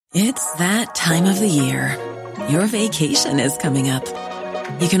It's that time of the year. Your vacation is coming up.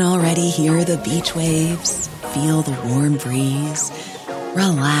 You can already hear the beach waves, feel the warm breeze,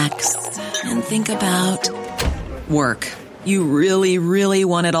 relax, and think about work. You really, really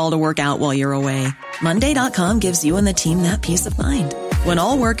want it all to work out while you're away. Monday.com gives you and the team that peace of mind. When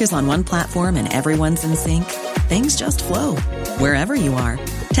all work is on one platform and everyone's in sync, things just flow. Wherever you are,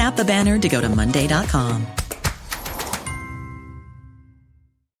 tap the banner to go to Monday.com.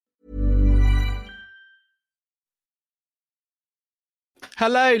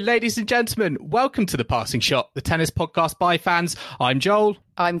 Hello, ladies and gentlemen. Welcome to The Passing Shot, the tennis podcast by fans. I'm Joel.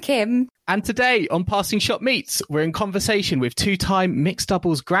 I'm Kim. And today on Passing Shot Meets, we're in conversation with two-time mixed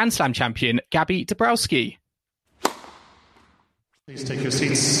doubles Grand Slam champion, Gaby Dabrowski. Please take your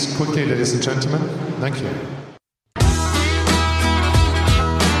seats quickly, ladies and gentlemen. Thank you.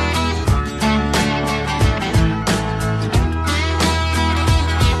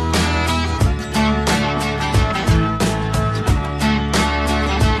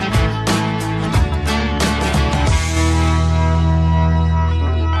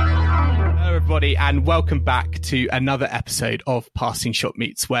 And welcome back to another episode of Passing Shot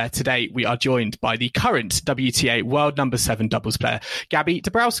Meets, where today we are joined by the current WTA World number 7 doubles player, Gaby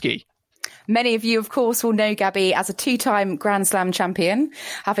Dabrowski. Many of you, of course, will know Gaby as a two-time Grand Slam champion,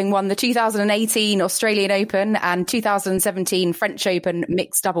 having won the 2018 Australian Open and 2017 French Open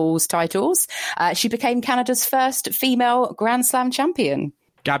mixed doubles titles. She became Canada's first female Grand Slam champion.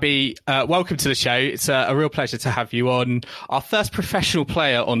 Gaby, welcome to the show. It's a real pleasure to have you on. Our first professional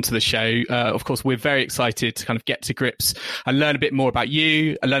player onto the show. Of course, we're very excited to kind of get to grips and learn a bit more about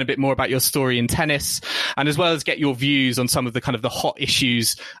you, and learn a bit more about your story in tennis, and as well as get your views on some of the kind of the hot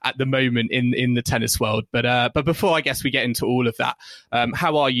issues at the moment in the tennis world. But before I guess we get into all of that,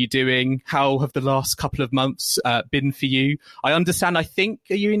 how are you doing? How have the last couple of months been for you? I understand. I think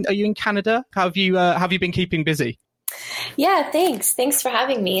are you in Canada? How have you been keeping busy? Yeah, thanks. Thanks for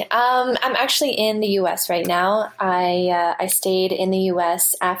having me. I'm actually in the U.S. right now. I stayed in the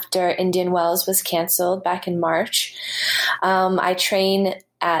U.S. after Indian Wells was canceled back in March. I train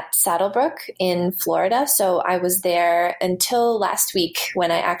at Saddlebrook in Florida. So I was there until last week when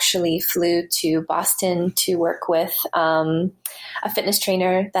I actually flew to Boston to work with a fitness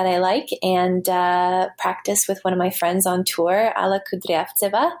trainer that I like and practice with one of my friends on tour, Alla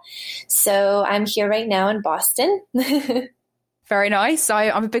Kudryavtseva. So I'm here right now in Boston. Very nice.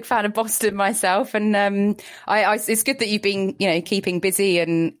 I'm a big fan of Boston myself, and it's good that you've been, keeping busy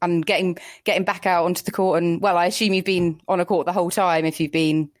and getting back out onto the court. And well, I assume you've been on a court the whole time if you've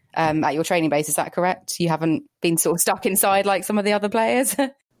been at your training base. Is that correct? You haven't been sort of stuck inside like some of the other players?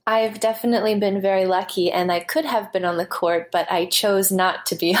 I've definitely been very lucky, and I could have been on the court, but I chose not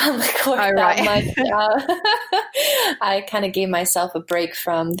to be on the court that much. I kind of gave myself a break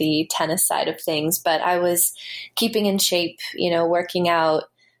from the tennis side of things, but I was keeping in shape, working out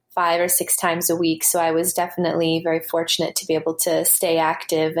 5 or 6 times a week. So I was definitely very fortunate to be able to stay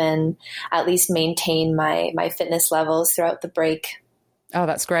active and at least maintain my fitness levels throughout the break. Oh,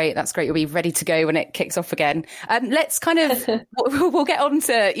 that's great. That's great. You'll be ready to go when it kicks off again. Let's kind of, we'll get on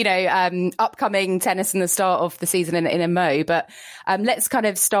to, upcoming tennis and the start of the season in a mo, but let's kind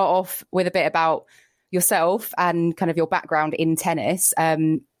of start off with a bit about yourself and kind of your background in tennis.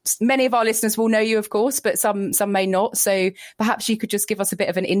 Many of our listeners will know you, of course, but some may not. So perhaps you could just give us a bit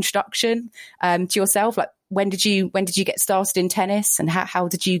of an introduction to yourself. Like, when did you get started in tennis, and how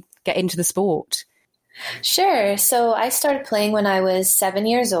did you get into the sport? Sure. So I started playing when I was 7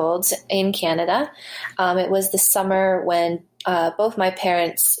 years old in Canada. It was the summer when both my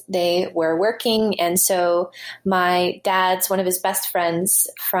parents, they were working. And so my dad's, one of his best friends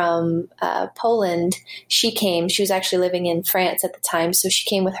from Poland, she came. She was actually living in France at the time. So she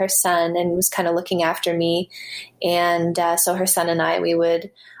came with her son and was kind of looking after me. And so her son and I, we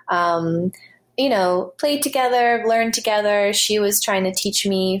would play together, learn together. She was trying to teach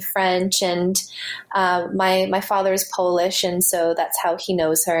me French, and my father is Polish, and so that's how he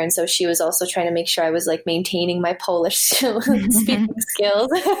knows her. And so she was also trying to make sure I was like maintaining my Polish speaking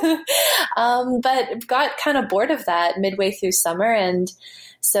skills. But got kind of bored of that midway through summer, and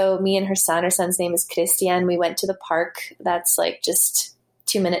so me and her son's name is Christian. We went to the park that's like just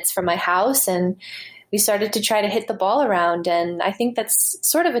 2 minutes from my house, and we started to try to hit the ball around. And I think that's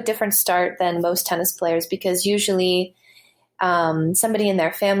sort of a different start than most tennis players, because usually somebody in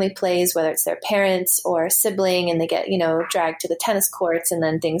their family plays, whether it's their parents or a sibling, and they get, dragged to the tennis courts, and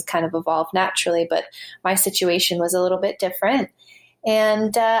then things kind of evolve naturally. But my situation was a little bit different.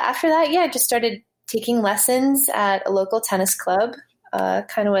 And after that, I just started taking lessons at a local tennis club,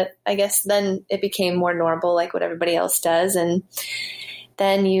 kind of what, I guess then it became more normal, like what everybody else does. And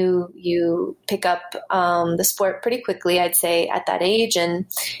then you pick up the sport pretty quickly, I'd say, at that age, and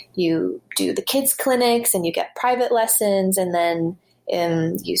you do the kids clinics and you get private lessons, and then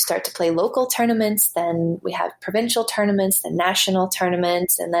you start to play local tournaments. Then we have provincial tournaments, then national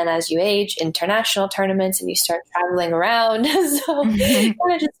tournaments, and then as you age, international tournaments, and you start traveling around. So it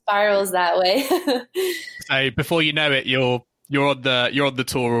kind of just spirals that way. So before you know it, you're on the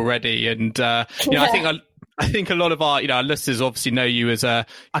tour already, and I think a lot of our listeners obviously know you as I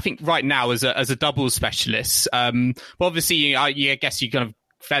think right now as a doubles specialist. But obviously, I guess you kind of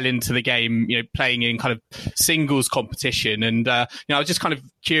fell into the game, playing in kind of singles competition. And, I was just kind of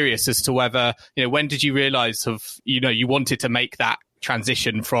curious as to whether, when did you realize you wanted to make that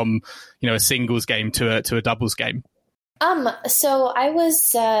transition from, a singles game to a doubles game? So I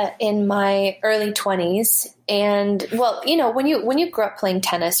was in my early 20s, and when you grow up playing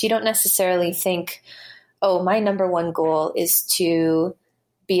tennis, you don't necessarily think, oh, my number one goal is to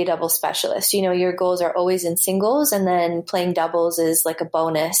be a doubles specialist. Your goals are always in singles, and then playing doubles is like a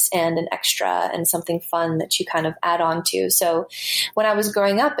bonus and an extra and something fun that you kind of add on to. So when I was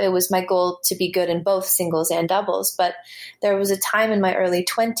growing up, it was my goal to be good in both singles and doubles. But there was a time in my early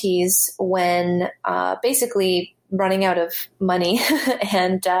 20s when basically running out of money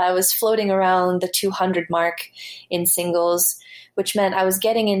and I was floating around the 200 mark in singles, which meant I was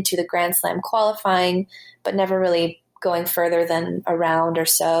getting into the Grand Slam qualifying, but never really going further than a round or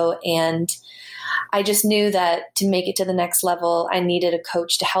so. And I just knew that to make it to the next level, I needed a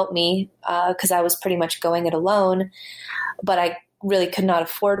coach to help me because I was pretty much going it alone, but I really could not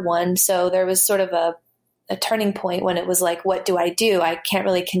afford one. So there was sort of a turning point when it was like, what do I do? I can't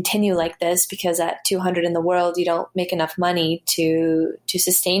really continue like this because at 200 in the world, you don't make enough money to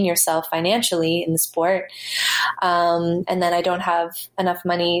sustain yourself financially in the sport. And then I don't have enough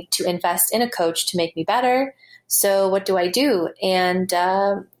money to invest in a coach to make me better. So what do I do? And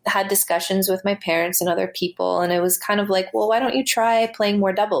had discussions with my parents and other people. And it was kind of like, well, why don't you try playing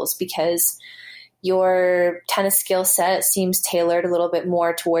more doubles? Because your tennis skill set seems tailored a little bit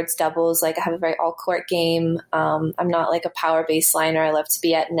more towards doubles. Like I have a very all court game. I'm not like a power baseliner. I love to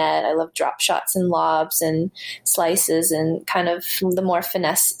be at net. I love drop shots and lobs and slices and kind of the more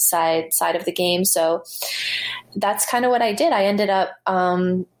finesse side of the game. So that's kind of what I did. I ended up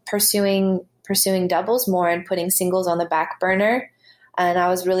pursuing doubles more and putting singles on the back burner. And I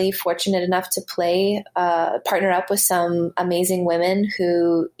was really fortunate enough to partner up with some amazing women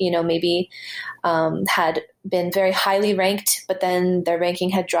who, maybe had been very highly ranked, but then their ranking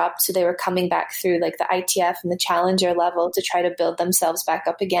had dropped. So they were coming back through like the ITF and the challenger level to try to build themselves back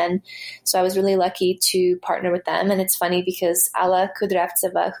up again. So I was really lucky to partner with them. And it's funny because Alla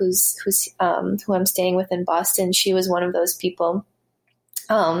Kudryavtseva, who I'm staying with in Boston, she was one of those people.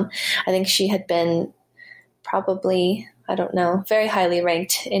 I think she had been probably, very highly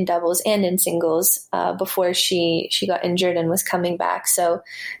ranked in doubles and in singles before she got injured and was coming back. So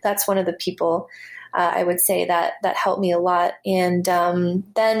that's one of the people I would say that helped me a lot. And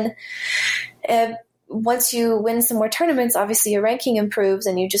then once you win some more tournaments, obviously your ranking improves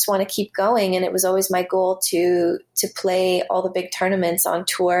and you just want to keep going. And it was always my goal to play all the big tournaments on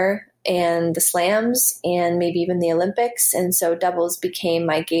tour and the slams and maybe even the Olympics. And so doubles became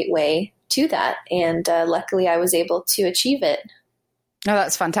my gateway to that. And luckily I was able to achieve it. Oh,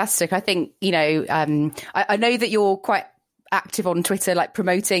 that's fantastic. I think, I know that you're quite active on Twitter, like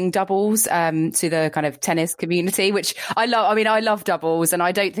promoting doubles to the kind of tennis community, which I love. I mean, I love doubles and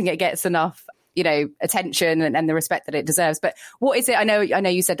I don't think it gets enough, attention and the respect that it deserves. But what is it? I know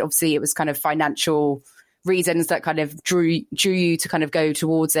you said obviously it was kind of financial reasons that kind of drew you to kind of go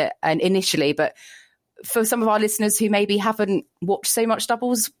towards it and initially, but for some of our listeners who maybe haven't watched so much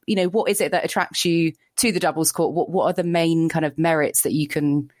doubles, what is it that attracts you to the doubles court? What are the main kind of merits that you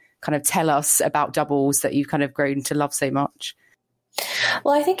can kind of tell us about doubles that you've kind of grown to love so much?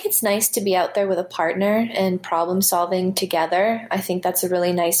 Well, I think it's nice to be out there with a partner and problem solving together. I think that's a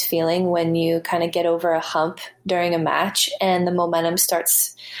really nice feeling when you kind of get over a hump during a match and the momentum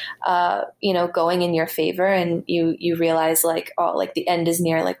starts, going in your favor and you realize like the end is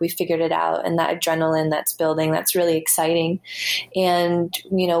near, like we figured it out, and that adrenaline that's building, that's really exciting. And,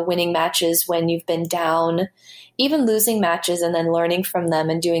 winning matches when you've been down, even losing matches and then learning from them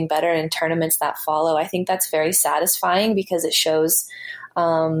and doing better in tournaments that follow. I think that's very satisfying because it shows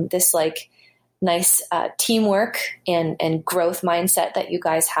this like nice teamwork and growth mindset that you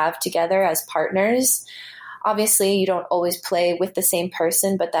guys have together as partners. Obviously, you don't always play with the same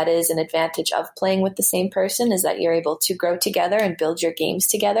person, but that is an advantage of playing with the same person, is that you're able to grow together and build your games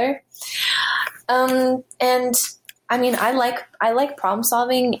together. And I mean, I like problem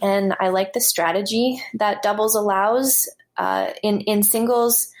solving and I like the strategy that doubles allows. In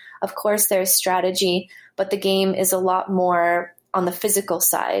singles, of course, there's strategy, but the game is a lot more on the physical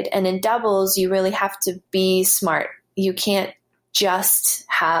side. And in doubles, you really have to be smart. You can't just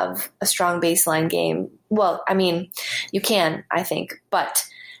have a strong baseline game. Well, I mean, you can, I think, but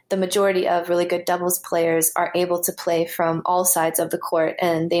the majority of really good doubles players are able to play from all sides of the court,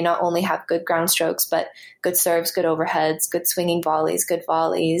 and they not only have good ground strokes, but good serves, good overheads, good swinging volleys, good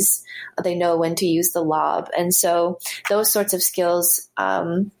volleys. They know when to use the lob. And so those sorts of skills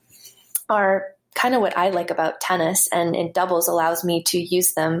are kind of what I like about tennis, and in doubles allows me to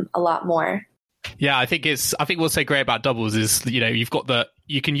use them a lot more. Yeah, I think what's so great about doubles is,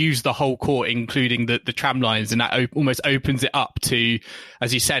 you can use the whole court, including the tram lines, and that almost opens it up to,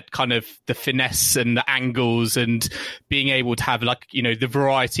 as you said, kind of the finesse and the angles, and being able to have the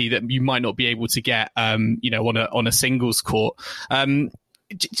variety that you might not be able to get, on a singles court.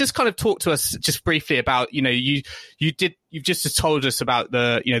 Just kind of talk to us just briefly about, you've just told us about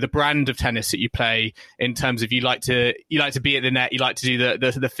the brand of tennis that you play, in terms of you like to be at the net, you like to do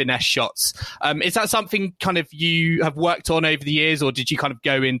the finesse shots. Is that something kind of you have worked on over the years, or did you kind of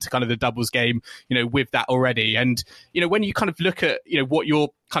go into kind of the doubles game, with that already? And, when you kind of look at, what your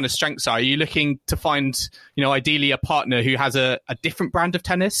kind of strengths are you looking to find, ideally a partner who has a different brand of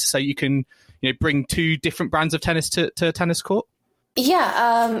tennis, so you can, bring two different brands of tennis to a tennis court?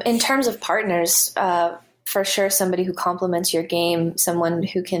 Yeah, in terms of partners, for sure, somebody who complements your game, someone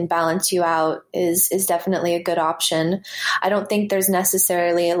who can balance you out is definitely a good option. I don't think there's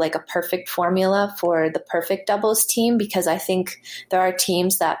necessarily like a perfect formula for the perfect doubles team, because I think there are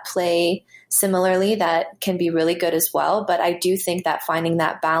teams that play similarly that can be really good as well. But I do think that finding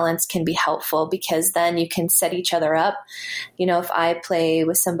that balance can be helpful, because then you can set each other up. If I play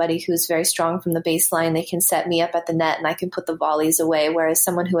with somebody who's very strong from the baseline, they can set me up at the net and I can put the volleys away. Whereas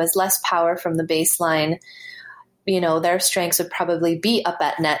someone who has less power from the baseline, their strengths would probably be up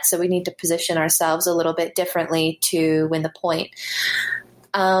at net. So we need to position ourselves a little bit differently to win the point.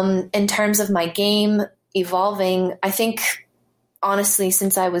 In terms of my game evolving, I think, honestly,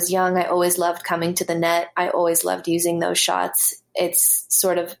 since I was young, I always loved coming to the net. I always loved using those shots. It's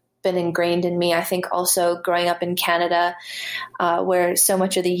sort of been ingrained in me. I think also growing up in Canada, where so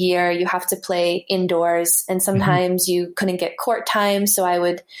much of the year you have to play indoors, and sometimes you couldn't get court time. So I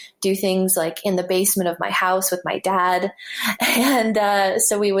would do things like in the basement of my house with my dad. And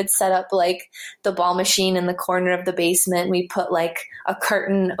so we would set up like the ball machine in the corner of the basement. We put like a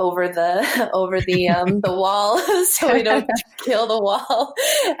curtain over the wall so we don't kill the wall.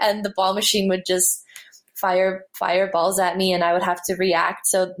 And the ball machine would just fire balls at me, and I would have to react.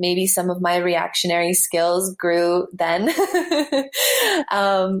 So maybe some of my reactionary skills grew then.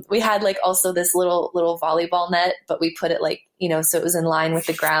 We had like also this little volleyball net, but we put it like, so it was in line with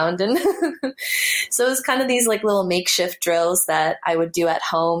the ground. And so it was kind of these like little makeshift drills that I would do at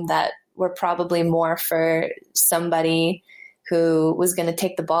home that were probably more for somebody who was going to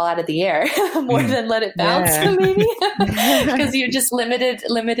take the ball out of the air more than let it bounce, maybe, because you're just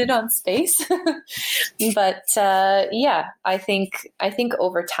limited on space. But I think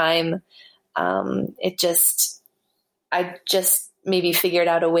over time, I just maybe figured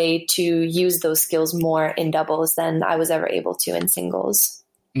out a way to use those skills more in doubles than I was ever able to in singles.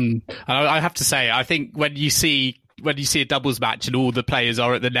 I have to say, I think when you see a doubles match and all the players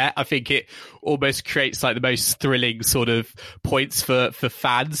are at the net, I think it almost creates like the most thrilling sort of points for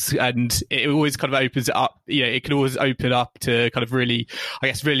fans, and it always kind of opens it up. It can always open up to kind of really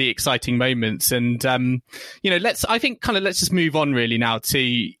exciting moments. And let's just move on really now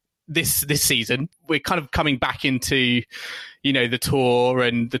to this season. We're kind of coming back into the tour,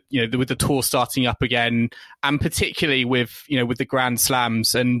 and with the tour starting up again, and particularly with the Grand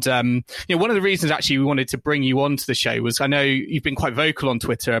Slams. And one of the reasons actually we wanted to bring you onto the show was, I know you've been quite vocal on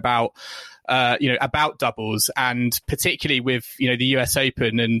Twitter about doubles, and particularly with the US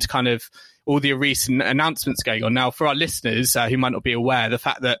Open and kind of all the recent announcements going on. Now, for our listeners who might not be aware, the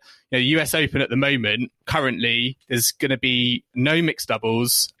fact that the US Open at the moment, currently, there's going to be no mixed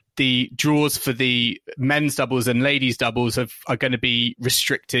doubles. The draws for the men's doubles and ladies doubles are going to be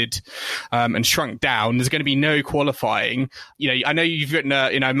restricted and shrunk down. There's going to be no qualifying. I know you've written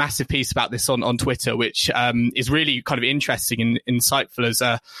a massive piece about this on Twitter, which is really kind of interesting and insightful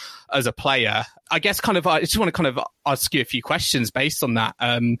as a player. I guess I just want to kind of ask you a few questions based on that,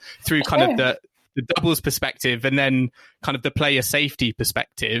 through kind of the doubles perspective, and then kind of the player safety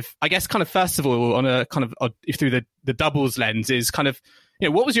perspective. I guess kind of first of all, on a kind of through the doubles lens, is kind of,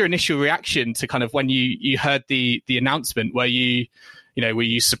 what was your initial reaction to kind of when you heard the announcement? Were you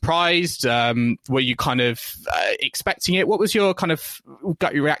surprised? Were you kind of expecting it? What was your kind of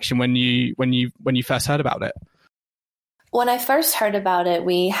gut reaction when you first heard about it? When I first heard about it,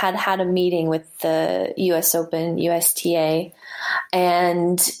 we had a meeting with the US Open, USTA,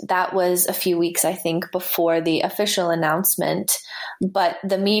 and that was a few weeks, I think, before the official announcement. But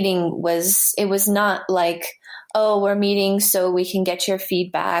the meeting it was not like, oh, we're meeting so we can get your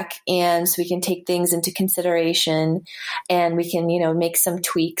feedback and so we can take things into consideration and we can, make some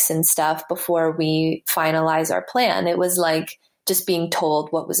tweaks and stuff before we finalize our plan. It was like just being told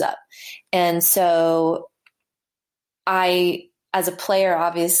what was up. And so I, as a player,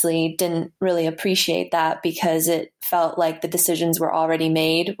 obviously didn't really appreciate that because it felt like the decisions were already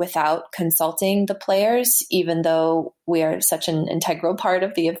made without consulting the players, even though we are such an integral part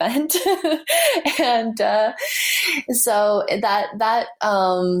of the event. And so that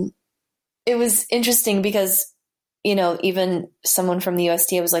it was interesting because, even someone from the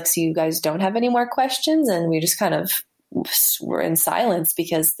USTA was like, so you guys don't have any more questions? And we just kind of were in silence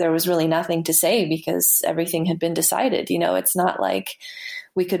because there was really nothing to say because everything had been decided. It's not like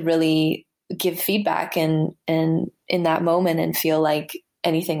we could really give feedback in that moment and feel like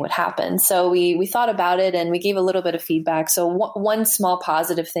anything would happen. So we thought about it and we gave a little bit of feedback. So one small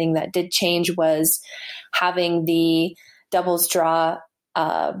positive thing that did change was having the doubles draw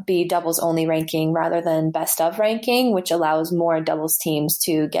be doubles only ranking rather than best of ranking, which allows more doubles teams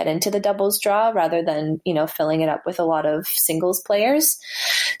to get into the doubles draw rather than, filling it up with a lot of singles players.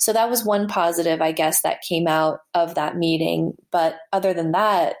 So that was one positive, I guess, that came out of that meeting. But other than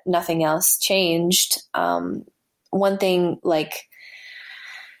that, nothing else changed. One thing, there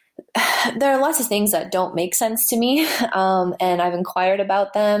are lots of things that don't make sense to me. And I've inquired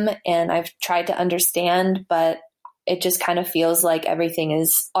about them and I've tried to understand, but it just kind of feels like everything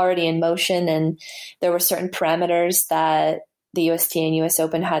is already in motion. And there were certain parameters that the USTA and US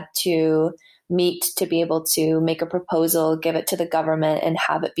Open had to meet to be able to make a proposal, give it to the government and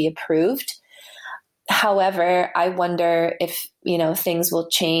have it be approved. However, I wonder if, things will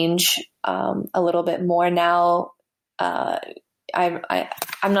change a little bit more now. I'm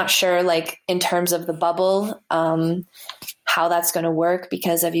not sure, in terms of the bubble, how that's going to work,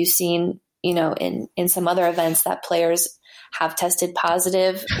 because have you seen, in some other events that players have tested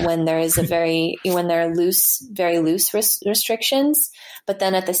positive when there is when there are very loose restrictions, but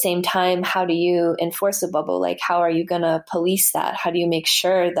then at the same time, how do you enforce a bubble? How are you going to police that? How do you make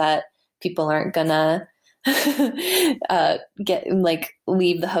sure that people aren't going to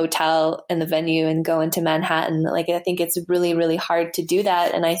leave the hotel and the venue and go into Manhattan? I think it's really, really hard to do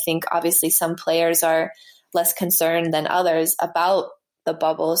that. And I think obviously some players are less concerned than others about the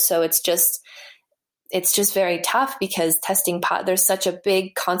bubble. So it's just very tough because there's such a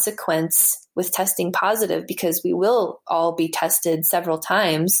big consequence with testing positive because we will all be tested several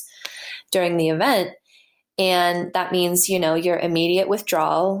times during the event. And that means, your immediate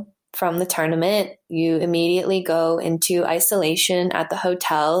withdrawal from the tournament, you immediately go into isolation at the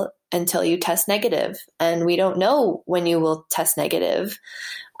hotel until you test negative. And we don't know when you will test negative.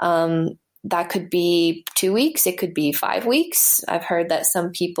 That could be 2 weeks. It could be 5 weeks. I've heard that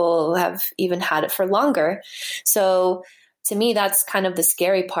some people have even had it for longer. So to me, that's kind of the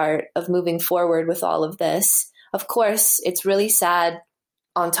scary part of moving forward with all of this. Of course, it's really sad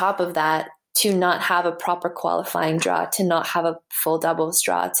on top of that to not have a proper qualifying draw, to not have a full doubles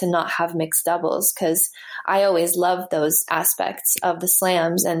draw, to not have mixed doubles, because I always love those aspects of the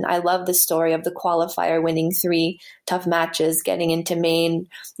slams. And I love the story of the qualifier winning 3 tough matches, getting into main.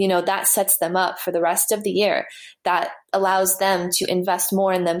 That sets them up for the rest of the year. That allows them to invest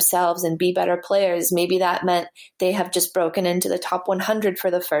more in themselves and be better players. Maybe that meant they have just broken into the top 100 for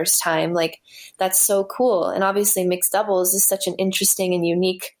the first time. That's so cool. And obviously mixed doubles is such an interesting and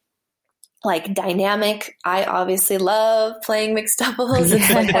unique dynamic. I obviously love playing mixed doubles.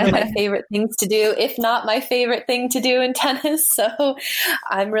 It's one of my favorite things to do, if not my favorite thing to do in tennis. So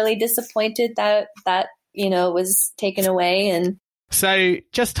I'm really disappointed that was taken away. And so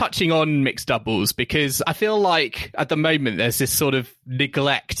just touching on mixed doubles, because I feel like at the moment there's this sort of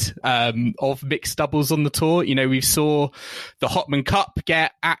neglect of mixed doubles on the tour. We saw the Hopman Cup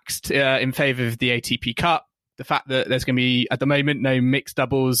get axed in favour of the ATP Cup. The fact that there's going to be, at the moment, no mixed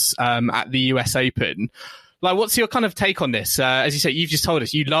doubles at the US Open. What's your kind of take on this? As you say, you've just told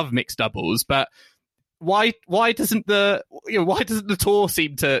us you love mixed doubles, but why doesn't the tour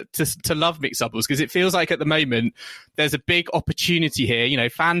seem to love mixed doubles? Because it feels like at the moment there's a big opportunity here.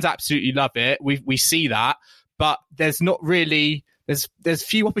 Fans absolutely love it. We see that, but there's not really. There's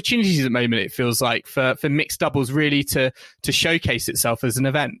few opportunities at the moment. It feels like for mixed doubles really to showcase itself as an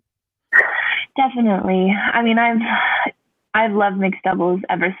event. Definitely. I mean, I've loved mixed doubles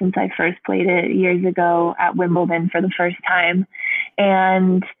ever since I first played it years ago at Wimbledon for the first time.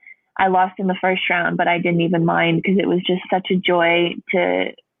 And I lost in the first round, but I didn't even mind because it was just such a joy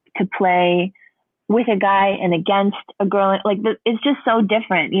to play with a guy and against a girl. Like, it's just so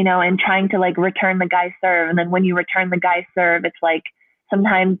different, you know, and trying to like return the guy's serve. And then when you return the guy's serve, it's like,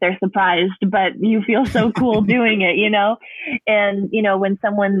 sometimes they're surprised, but you feel so cool doing it, you know? And, you know, when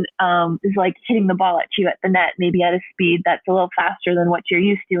someone is like hitting the ball at you at the net, maybe at a speed that's a little faster than what you're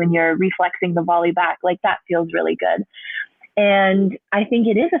used to, and you're reflexing the volley back, like that feels really good. And I think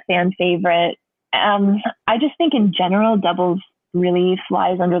it is a fan favorite. I just think in general, doubles really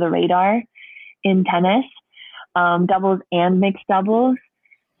flies under the radar in tennis, doubles and mixed doubles.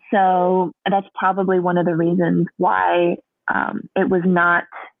 So that's probably one of the reasons why it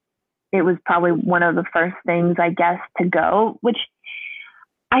was probably one of the first things, I guess, to go, which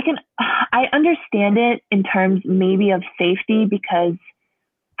I understand it in terms maybe of safety, because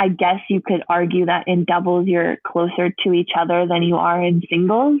I guess you could argue that in doubles, you're closer to each other than you are in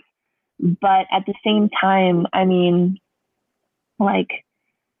singles. But at the same time, I mean, like,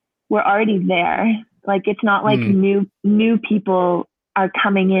 we're already there. Like, it's not like new people are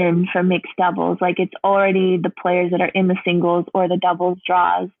coming in for mixed doubles. Like, it's already the players that are in the singles or the doubles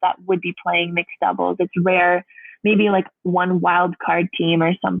draws that would be playing mixed doubles. It's rare, maybe like one wild card team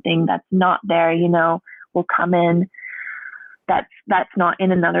or something that's not there, you know, will come in. That's not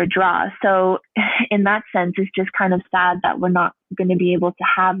in another draw. So in that sense, it's just kind of sad that we're not going to be able to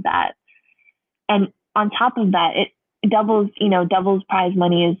have that. And on top of that, doubles prize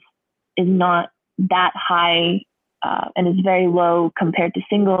money is not that high, and is very low compared to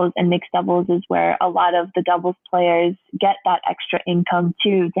singles, and mixed doubles is where a lot of the doubles players get that extra income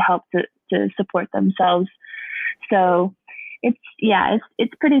too, to help to support themselves. So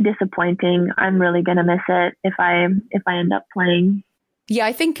it's pretty disappointing. I'm really going to miss it if I end up playing. Yeah,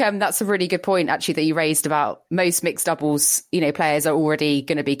 I think that's a really good point, actually, that you raised about most mixed doubles, you know, players are already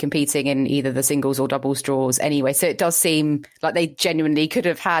going to be competing in either the singles or doubles draws anyway. So it does seem like they genuinely could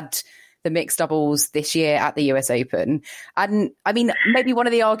have had the mixed doubles this year at the US Open. And I mean, maybe one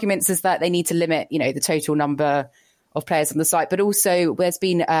of the arguments is that they need to limit, you know, the total number of players on the site, but also there's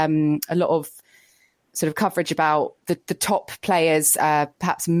been a lot of sort of coverage about the top players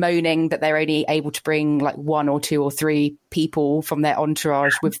perhaps moaning that they're only able to bring like one or two or three people from their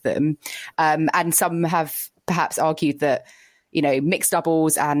entourage with them. And some have perhaps argued that, you know, mixed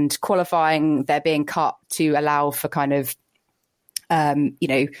doubles and qualifying, they're being cut to allow for kind of, you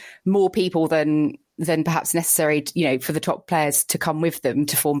know, more people than perhaps necessary, you know, for the top players to come with them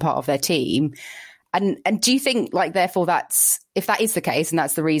to form part of their team. And do you think, like, therefore, if that is the case and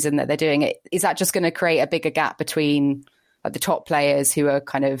that's the reason that they're doing it, is that just going to create a bigger gap between like the top players who are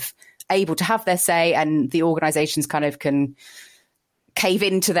kind of able to have their say, and the organisations kind of can cave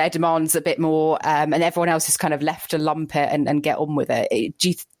into their demands a bit more, and everyone else is kind of left to lump it and get on with it?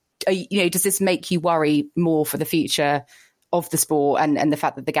 Does this make you worry more for the future of the sport and the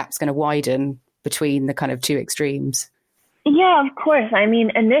fact that the gap's going to widen between the kind of two extremes? Yeah, of course. I mean,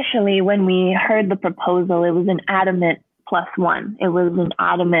 initially when we heard the proposal, it was an adamant +1. It was an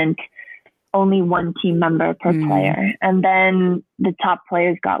adamant only one team member per player. And then the top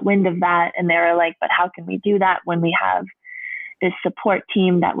players got wind of that, and they were like, but how can we do that when we have this support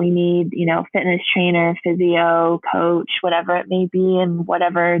team that we need, you know, fitness trainer, physio, coach, whatever it may be, and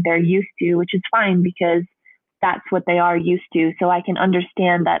whatever they're used to, which is fine because that's what they are used to. So I can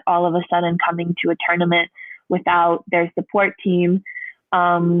understand that all of a sudden coming to a tournament without their support team,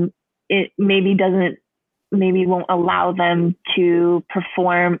 it maybe won't allow them to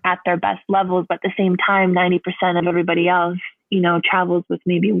perform at their best levels. But at the same time, 90% of everybody else, you know, travels with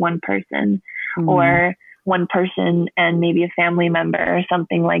maybe one person or one person and maybe a family member or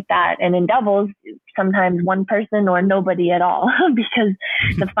something like that. And in doubles, sometimes one person or nobody at all because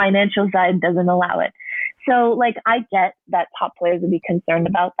the financial side doesn't allow it. So like, I get that top players would be concerned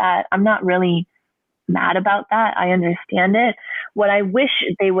about that. I'm not really mad about that. I understand it. What I wish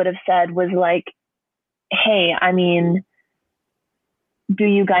they would have said was like, hey, I mean, do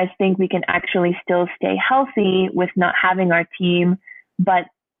you guys think we can actually still stay healthy with not having our team? But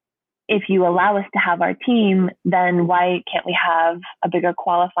if you allow us to have our team, then why can't we have a bigger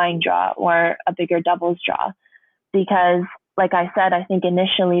qualifying draw or a bigger doubles draw? Because like I said, I think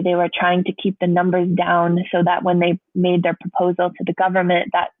initially they were trying to keep the numbers down so that when they made their proposal to the government,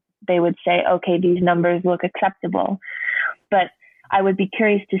 that they would say, okay, these numbers look acceptable. But I would be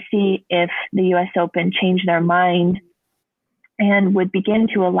curious to see if the US Open changed their mind and would begin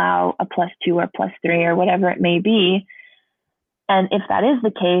to allow a +2 or +3 or whatever it may be. And if that is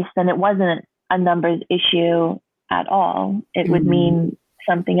the case, then it wasn't a numbers issue at all. It would mean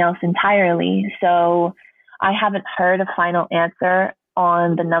something else entirely. So I haven't heard a final answer.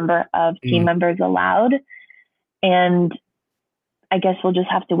 on the number of team members allowed. And I guess we'll just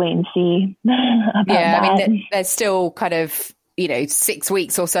have to wait and see about that. I mean, there's still kind of, 6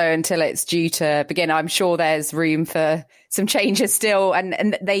 weeks or so until it's due to begin. I'm sure there's room for some changes still.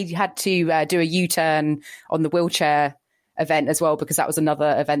 And they had to do a U-turn on the wheelchair event as well, because that was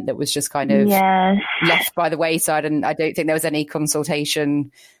another event that was just kind of left by the wayside. And I don't think there was any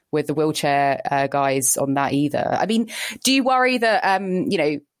consultation with the wheelchair guys on that either. I mean, do you worry that,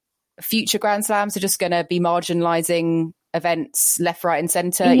 future Grand Slams are just going to be marginalising events left, right and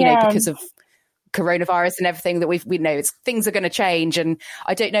centre, because of coronavirus and everything that we know things are going to change? And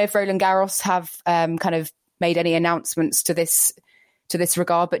I don't know if Roland Garros have kind of made any announcements to this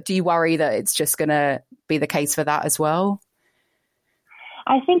regard, but do you worry that it's just going to be the case for that as well?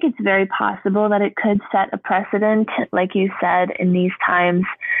 I think it's very possible that it could set a precedent, like you said, in these times.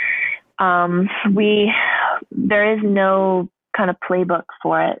 There is no kind of playbook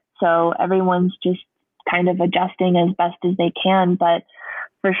for it, so everyone's just kind of adjusting as best as they can. But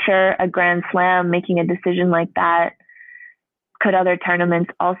for sure, a Grand Slam making a decision like that, could other tournaments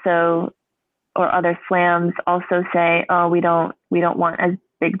also, or other slams also say, oh, we don't want as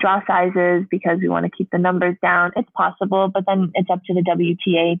big draw sizes because we want to keep the numbers down? It's possible, but then it's up to the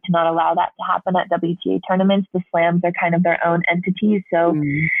WTA to not allow that to happen at WTA tournaments. The slams are kind of their own entities, so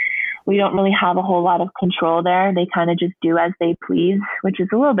we don't really have a whole lot of control there. They kind of just do as they please, which is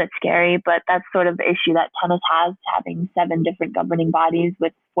a little bit scary, but that's sort of the issue that tennis has, having 7 different governing bodies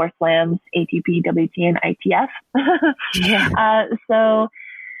with 4 slams, ATP, WTA, and ITF.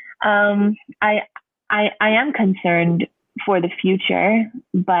 I am concerned for the future,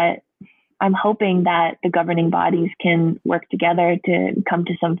 but I'm hoping that the governing bodies can work together to come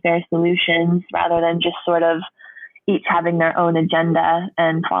to some fair solutions rather than just sort of each having their own agenda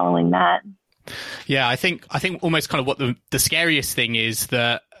and following that. Yeah, I think almost kind of what the scariest thing is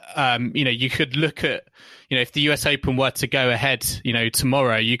that, you could look at, if the US Open were to go ahead,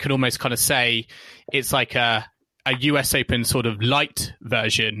 tomorrow, you could almost kind of say it's like a US Open sort of light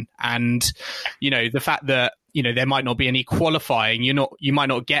version. And, the fact that, there might not be any qualifying, you might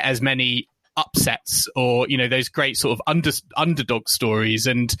not get as many upsets or, those great sort of underdog stories.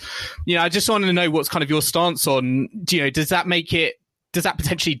 And, I just want to know what's kind of your stance on, does that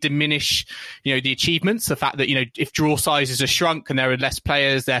potentially diminish, the achievements? The fact that, if draw sizes are shrunk and there are less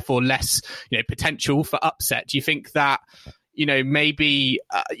players, therefore less, potential for upset. Do you think that, maybe,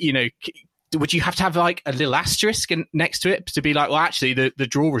 would you have to have like a little asterisk next to it to be like, well, actually the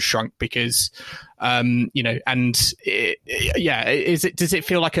draw was shrunk because, does it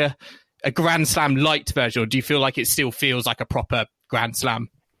feel like a Grand Slam light version, or do you feel like it still feels like a proper Grand Slam?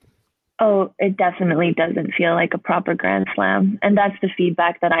 Oh, it definitely doesn't feel like a proper Grand Slam. And that's the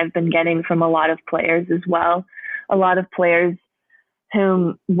feedback that I've been getting from a lot of players as well. A lot of players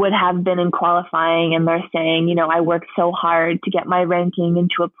whom would have been in qualifying, and they're saying, I worked so hard to get my ranking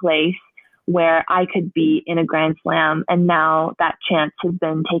into a place where I could be in a Grand Slam, and now that chance has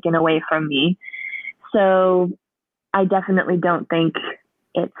been taken away from me. So I definitely don't think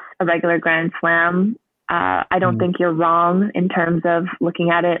it's a regular Grand Slam. I don't think you're wrong in terms of looking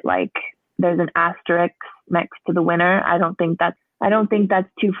at it like there's an asterisk next to the winner. I don't think that's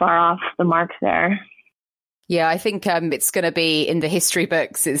too far off the mark there. Yeah, I think it's going to be in the history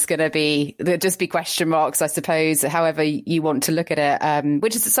books. It's going to be, there'll just be question marks, I suppose, however you want to look at it,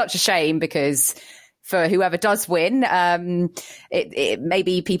 which is such a shame because for whoever does win, it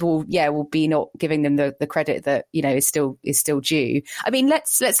maybe people, will be not giving them the credit that, is still due. I mean,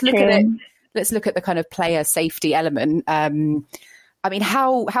 let's look at it. Let's look at the kind of player safety element. I mean,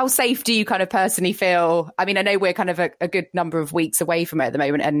 how safe do you kind of personally feel? I mean, I know we're kind of a good number of weeks away from it at the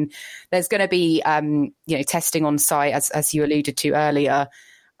moment, and there's going to be, testing on site, as you alluded to earlier,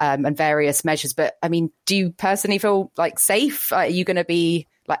 and various measures. But I mean, do you personally feel like safe? Are you going to be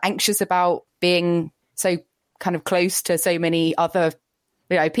like anxious about being so kind of close to so many other,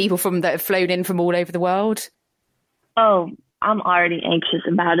 people that have flown in from all over the world? Oh, I'm already anxious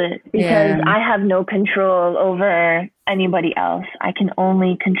about it because I have no control over anybody else. I can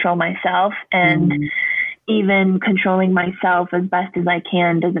only control myself, and even controlling myself as best as I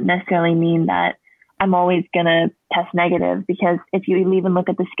can doesn't necessarily mean that I'm always going to test negative, because if you even look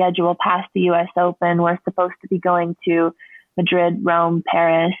at the schedule past the US Open, we're supposed to be going to Madrid, Rome,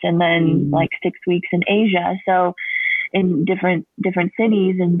 Paris, and then like 6 weeks in Asia. So in different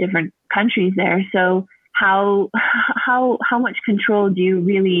cities and different countries there. So how much control do you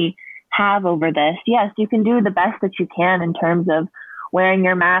really have over this? Yes, you can do the best that you can in terms of wearing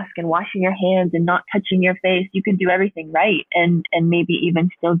your mask and washing your hands and not touching your face. You can do everything right and maybe even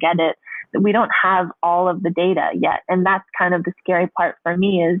still get it. we don't have all of the data yet. And that's kind of the scary part for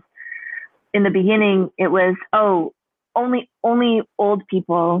me is in the beginning, it was, only old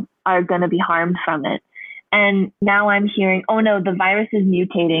people are going to be harmed from it. And now I'm hearing, oh no, the virus is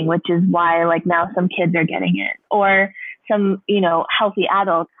mutating, which is why like now some kids are getting it, or some, healthy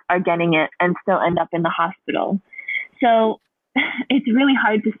adults are getting it and still end up in the hospital. So it's really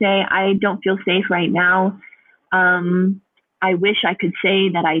hard to say. I don't feel safe right now. I wish I could say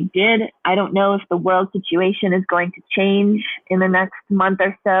that I did. I don't know if the world situation is going to change in the next month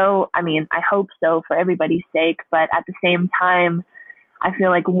or so. I mean, I hope so for everybody's sake, but at the same time, I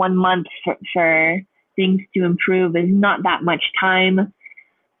feel like 1 month for things to improve is not that much time.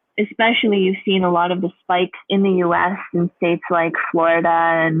 Especially you've seen a lot of the spikes in the U.S. in states like Florida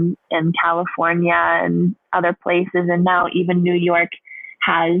and California and other places. And now even New York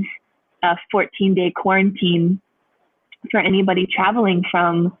has a 14-day quarantine for anybody traveling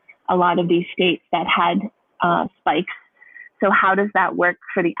from a lot of these states that had spikes. So how does that work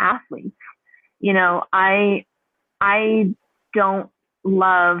for the athletes? I don't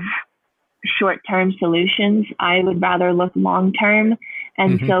love short-term solutions. I would rather look long-term.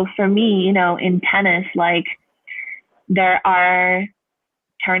 And so for me, in tennis, like there are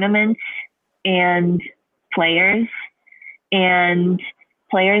tournaments and players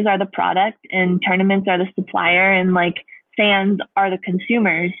are the product and tournaments are the supplier and like fans are the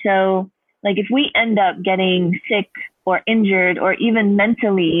consumers. So like if we end up getting sick or injured or even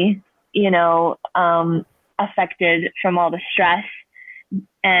mentally, affected from all the stress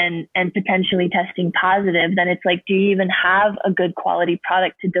and potentially testing positive, then it's like, do you even have a good quality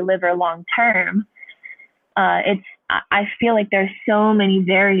product to deliver long term? I feel like there's so many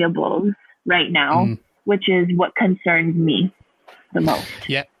variables right now, which is what concerns me the most.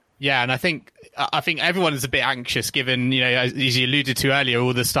 Yeah, and I think everyone is a bit anxious, given as you alluded to earlier,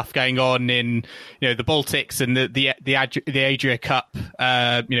 all the stuff going on in the Baltics and the Adria Cup,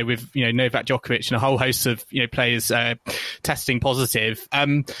 with Novak Djokovic and a whole host of players testing positive.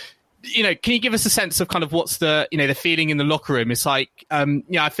 Can you give us a sense of kind of what's the the feeling in the locker room? It's like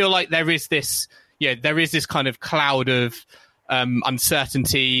I feel like there is this kind of cloud of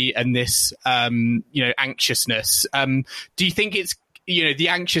uncertainty and this anxiousness. Do you think it's the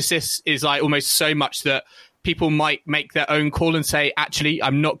anxiousness is like almost so much that people might make their own call and say, actually,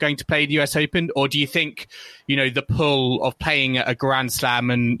 I'm not going to play the US Open? Or do you think, the pull of playing at a Grand Slam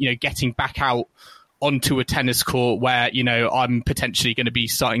and, getting back out onto a tennis court where, I'm potentially going to be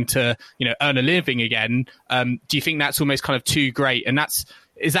starting to, earn a living again? Do you think that's almost kind of too great? And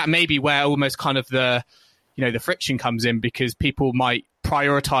is that maybe where almost kind of the friction comes in, because people might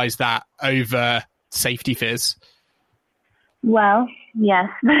prioritize that over safety fears? Well, yes.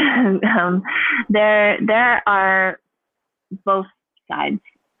 There are both sides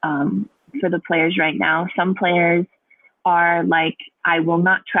for the players right now. Some players are like, I will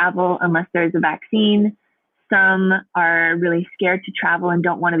not travel unless there's a vaccine. Some are really scared to travel and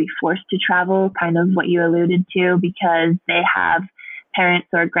don't want to be forced to travel, kind of what you alluded to, because they have parents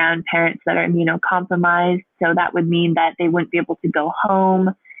or grandparents that are immunocompromised. So that would mean that they wouldn't be able to go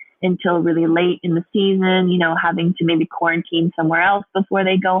home until really late in the season, having to maybe quarantine somewhere else before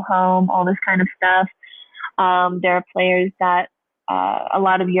they go home, all this kind of stuff. There are players that, a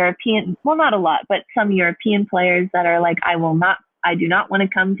lot of European, well, not a lot, but some European players that are like, I do not want to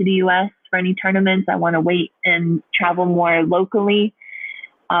come to the US for any tournaments. I want to wait and travel more locally,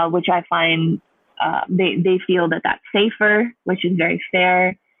 which I find, they feel that that's safer, which is very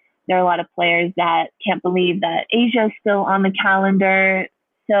fair. There are a lot of players that can't believe that Asia is still on the calendar.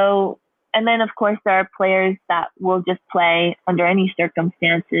 So, and then of course there are players that will just play under any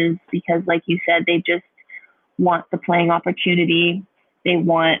circumstances because, like you said, they just want the playing opportunity. They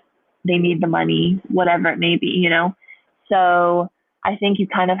need the money, whatever it may be, So I think you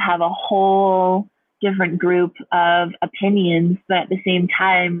kind of have a whole different group of opinions, but at the same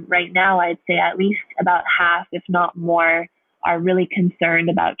time, right now, I'd say at least about half, if not more, are really concerned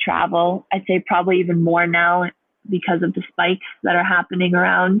about travel. I'd say probably even more now because of the spikes that are happening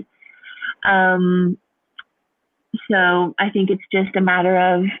around. So I think it's just a matter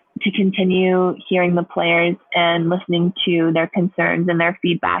of to continue hearing the players and listening to their concerns and their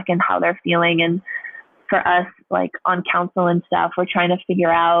feedback and how they're feeling. And for us, like on council and stuff, we're trying to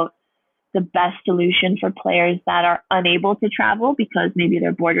figure out the best solution for players that are unable to travel because maybe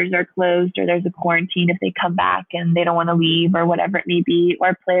their borders are closed or there's a quarantine if they come back and they don't want to leave or whatever it may be,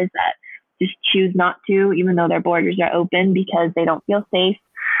 or players that just choose not to, even though their borders are open because they don't feel safe.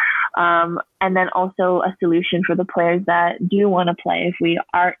 And then also a solution for the players that do want to play if we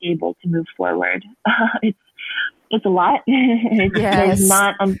are able to move forward. It's a lot. Yes.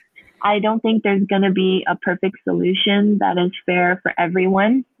 I don't think there's going to be a perfect solution that is fair for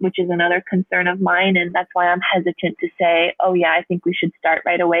everyone, which is another concern of mine. And that's why I'm hesitant to say, oh yeah, I think we should start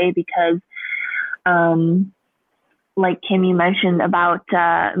right away, because, like Kim, you mentioned about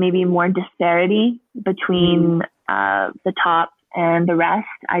maybe more disparity between the top and the rest.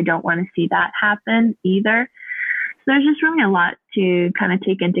 I don't want to see that happen either. So there's just really a lot to kind of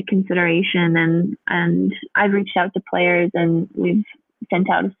take into consideration. And I've reached out to players, and we've sent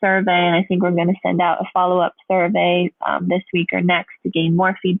out a survey, and I think we're going to send out a follow-up survey this week or next to gain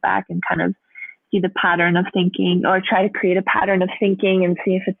more feedback and kind of see the pattern of thinking, or try to create a pattern of thinking and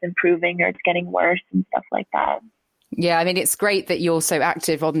see if it's improving or it's getting worse and stuff like that. Yeah, I mean, it's great that you're so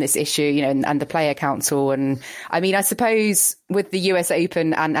active on this issue, you know, and the Player Council. And I mean, I suppose with the US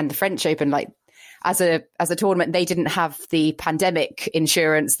Open and the French Open, like as a tournament, they didn't have the pandemic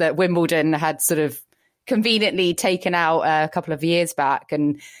insurance that Wimbledon had sort of conveniently taken out a couple of years back.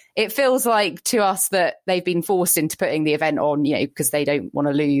 And it feels like to us that they've been forced into putting the event on, you know, because they don't want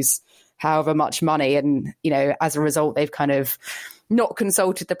to lose however much money. And, you know, as a result, they've kind of not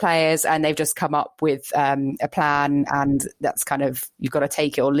consulted the players, and they've just come up with a plan, and that's kind of, you've got to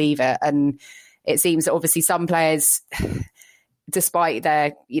take it or leave it. And it seems that obviously some players, despite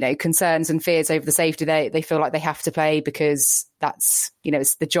their, you know, concerns and fears over the safety, they feel like they have to play because that's, you know,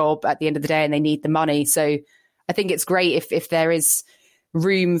 it's the job at the end of the day, and they need the money. So I think it's great if there is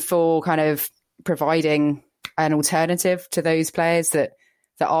room for kind of providing an alternative to those players that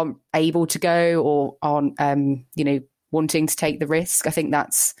aren't able to go or aren't, you know, wanting to take the risk. I think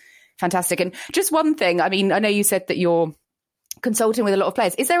that's fantastic. And just one thing, I mean, I know you said that you're consulting with a lot of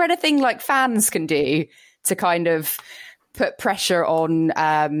players. Is there anything like fans can do to kind of put pressure on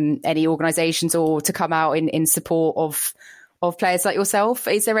any organisations or to come out in support of players like yourself?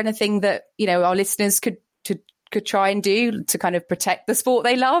 Is there anything that, you know, our listeners could try and do to kind of protect the sport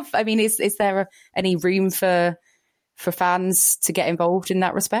they love? I mean, is there any room for fans to get involved in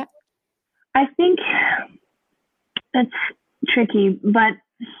that respect? I think that's tricky, but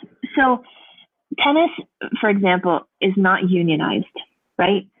so tennis, for example, is not unionized,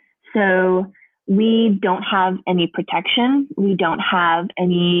 right? So we don't have any protection. We don't have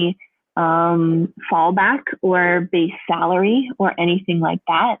any fallback or base salary or anything like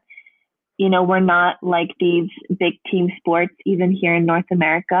that. You know, we're not like these big team sports, even here in North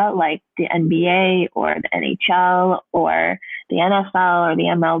America, like the NBA or the NHL or the NFL or the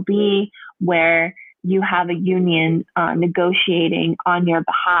MLB, where you have a union negotiating on your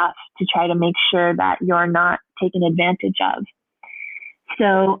behalf to try to make sure that you're not taken advantage of.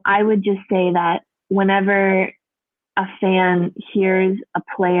 So I would just say that whenever a fan hears a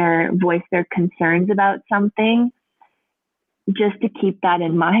player voice their concerns about something, just to keep that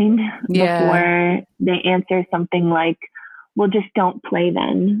in mind before they answer something like, well, just don't play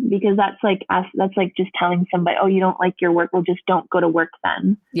then, because that's like just telling somebody, oh, you don't like your work, well, just don't go to work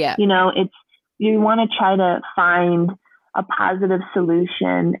then. Yeah. You know, you want to try to find a positive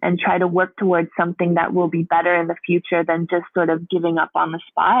solution and try to work towards something that will be better in the future than just sort of giving up on the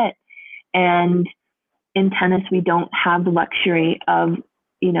spot. And in tennis, we don't have the luxury of,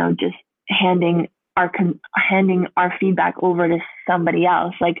 you know, just handing our feedback over to somebody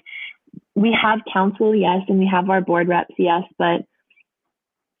else. Like, we have counsel, yes, and we have our board reps, yes, but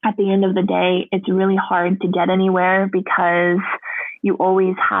at the end of the day, it's really hard to get anywhere because you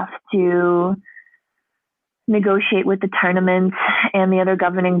always have to negotiate with the tournaments and the other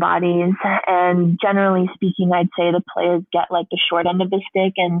governing bodies. And generally speaking, I'd say the players get like the short end of the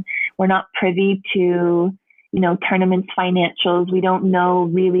stick, and we're not privy to, you know, tournaments financials. We don't know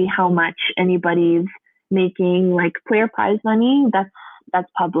really how much anybody's making, like player prize money. That's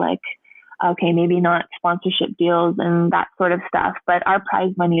public. Okay, maybe not sponsorship deals and that sort of stuff, but our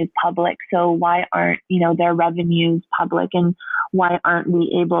prize money is public. So why aren't, you know, their revenues public, and why aren't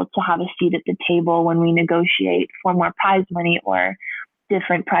we able to have a seat at the table when we negotiate for more prize money or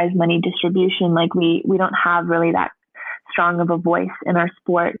different prize money distribution? Like we don't have really that strong of a voice in our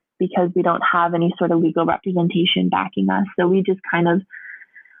sport because we don't have any sort of legal representation backing us. So we just kind of,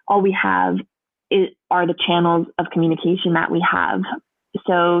 all we have are the channels of communication that we have.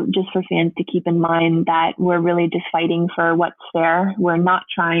 So just for fans to keep in mind that we're really just fighting for what's fair. We're not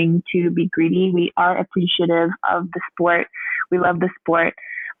trying to be greedy. We are appreciative of the sport. We love the sport.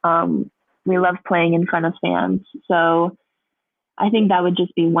 We love playing in front of fans. So I think that would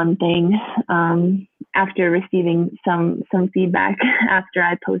just be one thing. After receiving some feedback after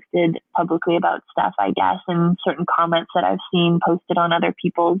I posted publicly about stuff, I guess, and certain comments that I've seen posted on other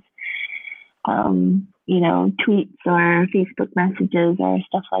people's you know, tweets or Facebook messages or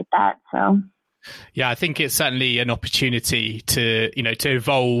stuff like that. So Yeah, I think it's certainly an opportunity to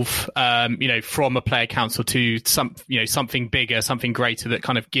evolve, from a player council to something bigger, something greater that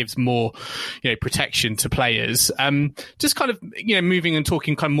kind of gives more, protection to players. Just kind of, moving and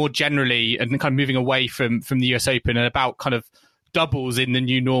talking kind of more generally and kind of moving away from the US Open and about kind of doubles in the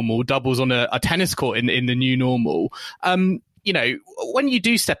new normal, doubles on a tennis court in the new normal. When you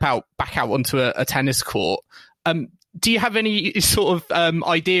do back out onto a tennis court, do you have any sort of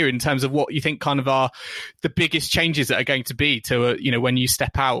idea in terms of what you think kind of are the biggest changes that are going to be to, when you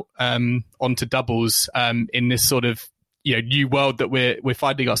step out onto doubles in this sort of, new world that we're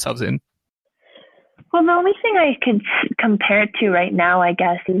finding ourselves in? Well, the only thing I could compare it to right now, I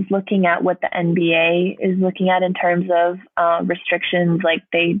guess, is looking at what the NBA is looking at in terms of restrictions, like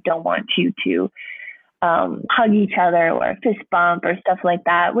they don't want you to hug each other or fist bump or stuff like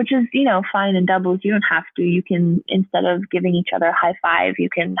that, which is, fine in doubles. You don't have to. You can, instead of giving each other a high five, you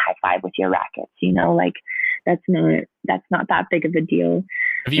can high five with your rackets, that's not that big of a deal.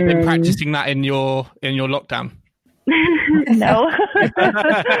 Have you been practicing that in your lockdown? No,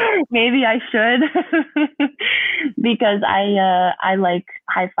 maybe I should, because I like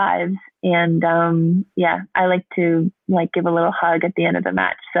high fives, and I like to give a little hug at the end of the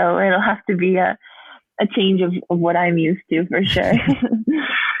match. So it'll have to be a change of what I'm used to, for sure.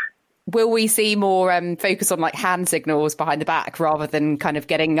 Will we see more focus on hand signals behind the back rather than kind of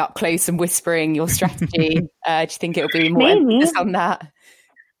getting up close and whispering your strategy? Do you think it'll be more emphasis on that?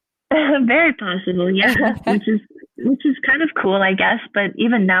 Very possible, yeah. which is kind of cool, I guess. But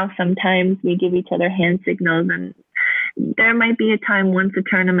even now, sometimes we give each other hand signals, and there might be a time once a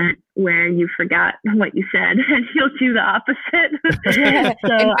tournament where you forgot what you said and you'll do the opposite.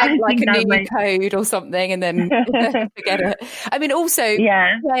 So I think a new code or something, and then forget it. I mean, also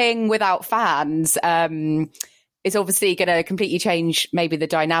playing without fans is obviously going to completely change maybe the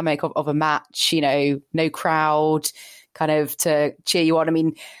dynamic of a match. No crowd kind of to cheer you on. I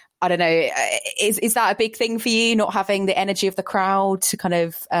mean, I don't know. Is that a big thing for you, not having the energy of the crowd to kind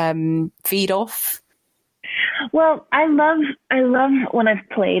of feed off? Well, I love when I've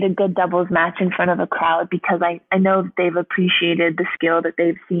played a good doubles match in front of a crowd, because I know that they've appreciated the skill that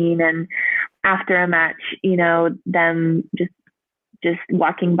they've seen, and after a match, them just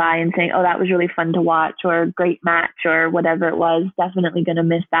walking by and saying, "Oh, that was really fun to watch," or "great match," or whatever it was. Definitely going to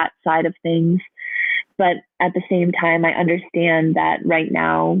miss that side of things. But at the same time, I understand that right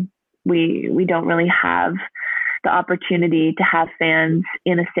now we don't really have the opportunity to have fans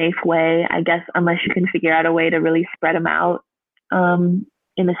in a safe way, I guess, unless you can figure out a way to really spread them out in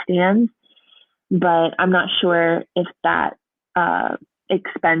the stands. But I'm not sure if that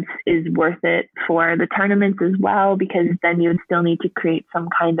expense is worth it for the tournaments as well, because then you would still need to create some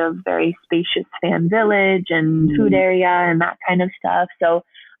kind of very spacious fan village and food area and that kind of stuff. So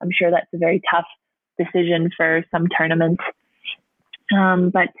I'm sure that's a very tough decision for some tournaments.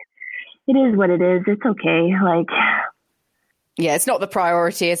 But it is what it is. It's okay. Yeah, it's not the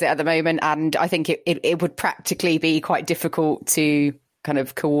priority, is it, at the moment? And I think it would practically be quite difficult to kind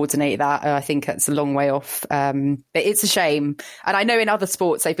of coordinate that. I think it's a long way off. But it's a shame. And I know in other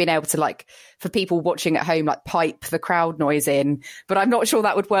sports they've been able to, for people watching at home, pipe the crowd noise in. But I'm not sure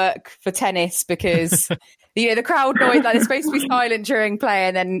that would work for tennis, because the crowd noise, it's supposed to be silent during play,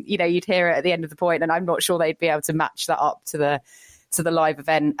 and then you'd hear it at the end of the point. And I'm not sure they'd be able to match that up to the live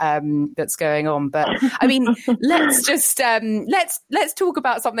event that's going on. But I mean, let's just let's talk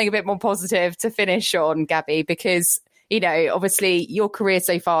about something a bit more positive to finish on, Gaby, because obviously your career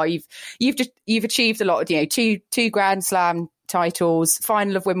so far, you've achieved a lot. Two Grand Slam titles,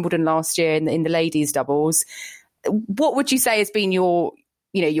 final of Wimbledon last year in the ladies doubles. What would you say has been your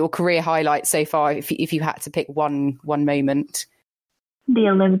career highlight so far, if you had to pick one moment? The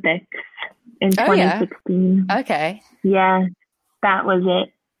Olympics in 2016. Yeah. Okay. Yeah. That was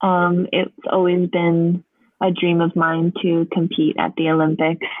it. It's always been a dream of mine to compete at the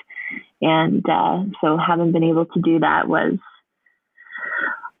Olympics. And so having been able to do that was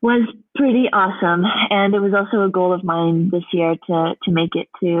pretty awesome. And it was also a goal of mine this year to make it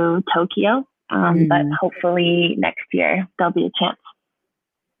to Tokyo. But hopefully next year there'll be a chance.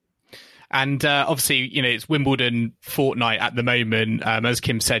 And obviously, it's Wimbledon fortnight at the moment. As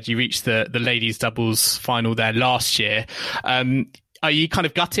Kim said, you reached the ladies doubles final there last year. Are you kind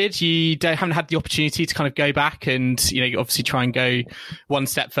of gutted? You haven't had the opportunity to kind of go back and obviously try and go one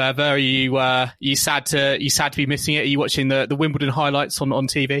step further. Are you sad to be missing it? Are you watching the Wimbledon highlights on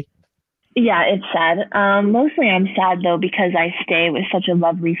TV? Yeah, it's sad. Mostly I'm sad though, because I stay with such a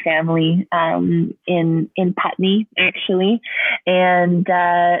lovely family in Putney, actually. And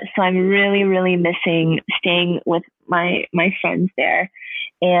so I'm really, really missing staying with my friends there.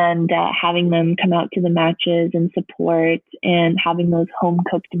 and having them come out to the matches and support and having those home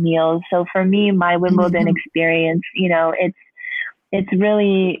cooked meals. So for me, my Wimbledon experience, it's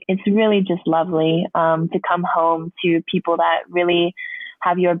really just lovely to come home to people that really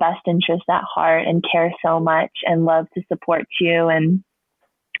have your best interest at heart and care so much and love to support you, and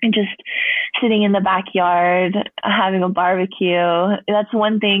just sitting in the backyard having a barbecue. That's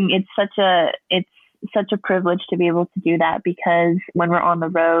one thing. It's such a privilege to be able to do that, because when we're on the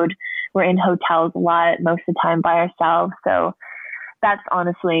road, we're in hotels a lot, most of the time by ourselves. So that's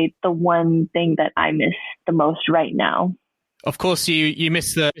honestly the one thing that I miss the most right now. Of course, you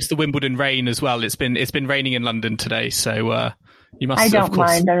miss the Wimbledon rain as well. It's been raining in London today, so you must. I don't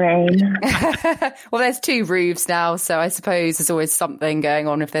mind the rain. Well, there's two roofs now, so I suppose there's always something going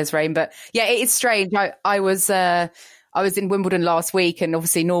on if there's rain. But yeah, it is strange. I was in Wimbledon last week, and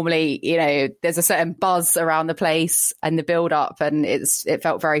obviously normally, there's a certain buzz around the place and the build up, and it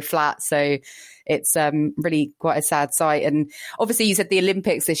felt very flat. So it's really quite a sad sight. And obviously you said the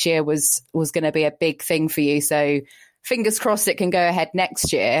Olympics this year was going to be a big thing for you. So fingers crossed it can go ahead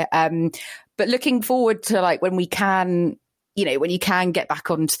next year. But looking forward to like when you can get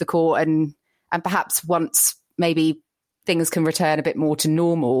back onto the court and perhaps once maybe things can return a bit more to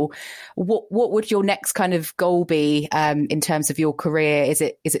normal, what would your next kind of goal be in terms of your career? Is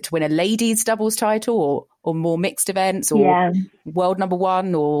it to win a ladies doubles title or more mixed events, or world number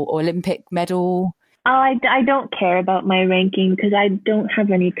one or Olympic medal? Oh, I don't care about my ranking because I don't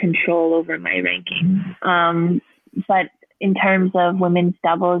have any control over my ranking. But in terms of women's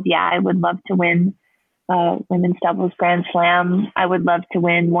doubles, I would love to win women's doubles Grand Slam. I would love to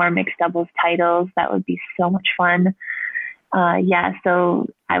win more mixed doubles titles. That would be so much fun. So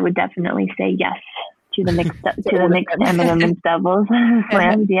I would definitely say yes to the mixed and the women's doubles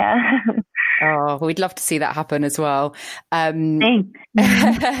slams. Yeah. Oh, we'd love to see that happen as well. Thanks.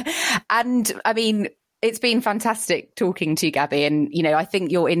 And I mean, it's been fantastic talking to you, Gaby. And, I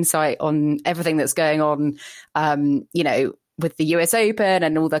think your insight on everything that's going on, with the US Open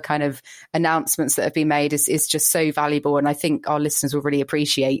and all the kind of announcements that have been made is just so valuable. And I think our listeners will really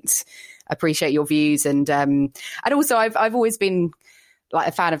appreciate your views. And also I've always been like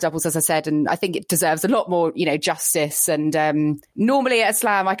a fan of doubles, as I said, and I think it deserves a lot more, justice. And normally at a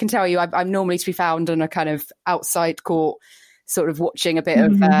slam, I can tell you, I'm normally to be found on a kind of outside court, sort of watching a bit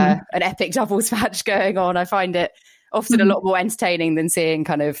of an epic doubles match going on. I find it often a lot more entertaining than seeing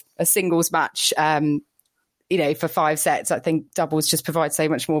kind of a singles match, for 5 sets. I think doubles just provide so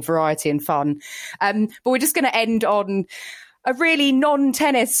much more variety and fun. But we're just going to end on a really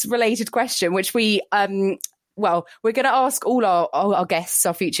non-tennis related question, which we're going to ask all our guests,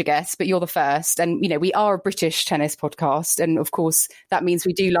 our future guests, but you're the first. And, we are a British tennis podcast. And of course, that means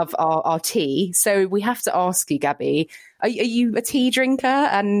we do love our tea. So we have to ask you, Gaby, are you a tea drinker?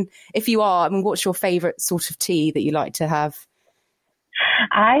 And if you are, what's your favourite sort of tea that you like to have?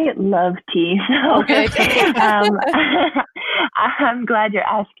 I love tea. So I'm glad you're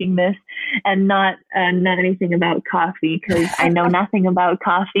asking this and not anything about coffee, because I know nothing about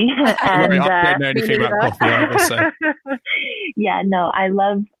coffee. And I don't know anything about coffee either, so.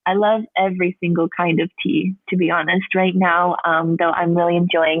 I love every single kind of tea, to be honest. Right now, though, I'm really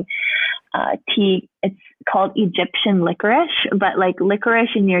enjoying tea. It's called Egyptian licorice, but like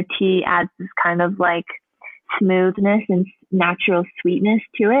licorice in your tea adds this kind of like smoothness and natural sweetness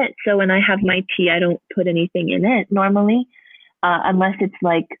to it. So when I have my tea, I don't put anything in it normally, unless it's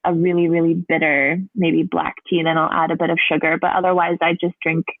like a really, really bitter, maybe black tea, then I'll add a bit of sugar. But otherwise, I just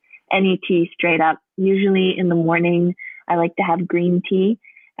drink any tea straight up. Usually in the morning, I like to have green tea,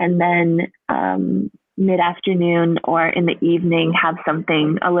 and then mid-afternoon or in the evening, have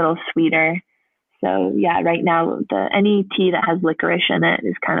something a little sweeter. So right now any tea that has licorice in it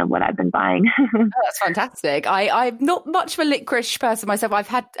is kind of what I've been buying. Oh, that's fantastic. I'm not much of a licorice person myself. I've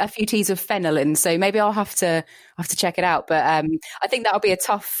had a few teas of fennel in, so maybe I'll have to check it out. But I think that'll be a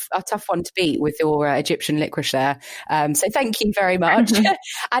tough one to beat with your Egyptian licorice there. So thank you very much.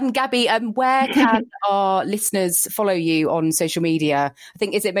 And Gaby, where can our listeners follow you on social media? I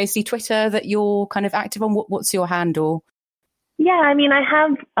think, is it mostly Twitter that you're kind of active on? What's your handle? Yeah, I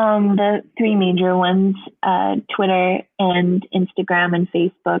have the 3 major ones, Twitter and Instagram and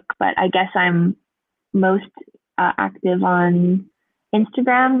Facebook, but I guess I'm most active on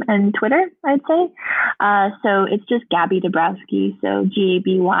Instagram and Twitter, I'd say. So it's just Gaby Dabrowski, so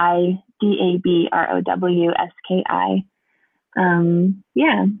GabyDabrowski.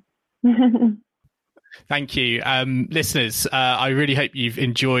 Thank you. Listeners, I really hope you've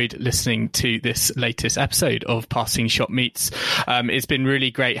enjoyed listening to this latest episode of Passing Shot Meets. It's been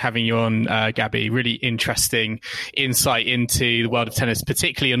really great having you on, Gaby. Really interesting insight into the world of tennis,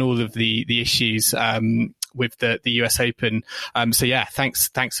 particularly on all of the issues with the US Open. So yeah, thanks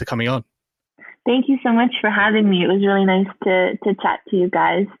for coming on. Thank you so much for having me. It was really nice to chat to you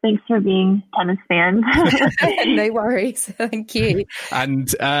guys. Thanks for being tennis fans. No worries. Thank you.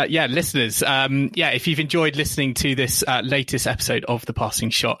 And listeners, if you've enjoyed listening to this latest episode of The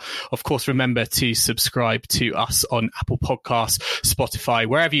Passing Shot, of course, remember to subscribe to us on Apple Podcasts, Spotify,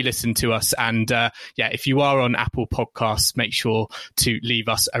 wherever you listen to us. And if you are on Apple Podcasts, make sure to leave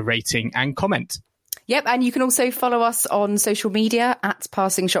us a rating and comment. Yep, and you can also follow us on social media at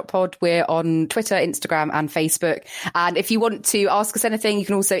Passing Shot Pod. We're on Twitter, Instagram and Facebook. And if you want to ask us anything, you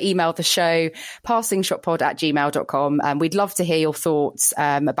can also email the show, passingshotpod@gmail.com. And we'd love to hear your thoughts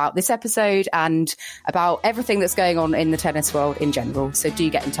about this episode and about everything that's going on in the tennis world in general. So do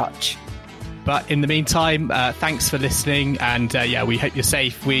get in touch. But in the meantime, thanks for listening. And we hope you're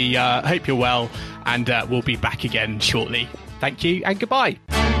safe. We hope you're well. And we'll be back again shortly. Thank you and goodbye.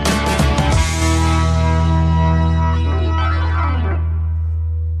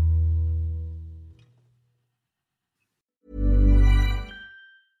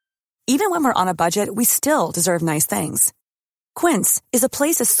 Even when we're on a budget, we still deserve nice things. Quince is a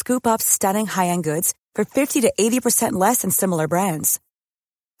place to scoop up stunning high-end goods for 50 to 80% less than similar brands.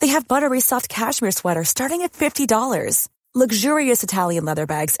 They have buttery soft cashmere sweaters starting at $50, luxurious Italian leather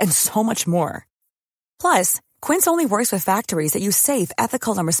bags, and so much more. Plus, Quince only works with factories that use safe,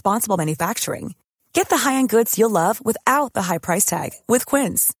 ethical, and responsible manufacturing. Get the high-end goods you'll love without the high price tag with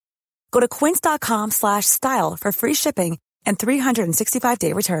Quince. Go to quince.com/style for free shipping and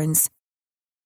 365-day returns.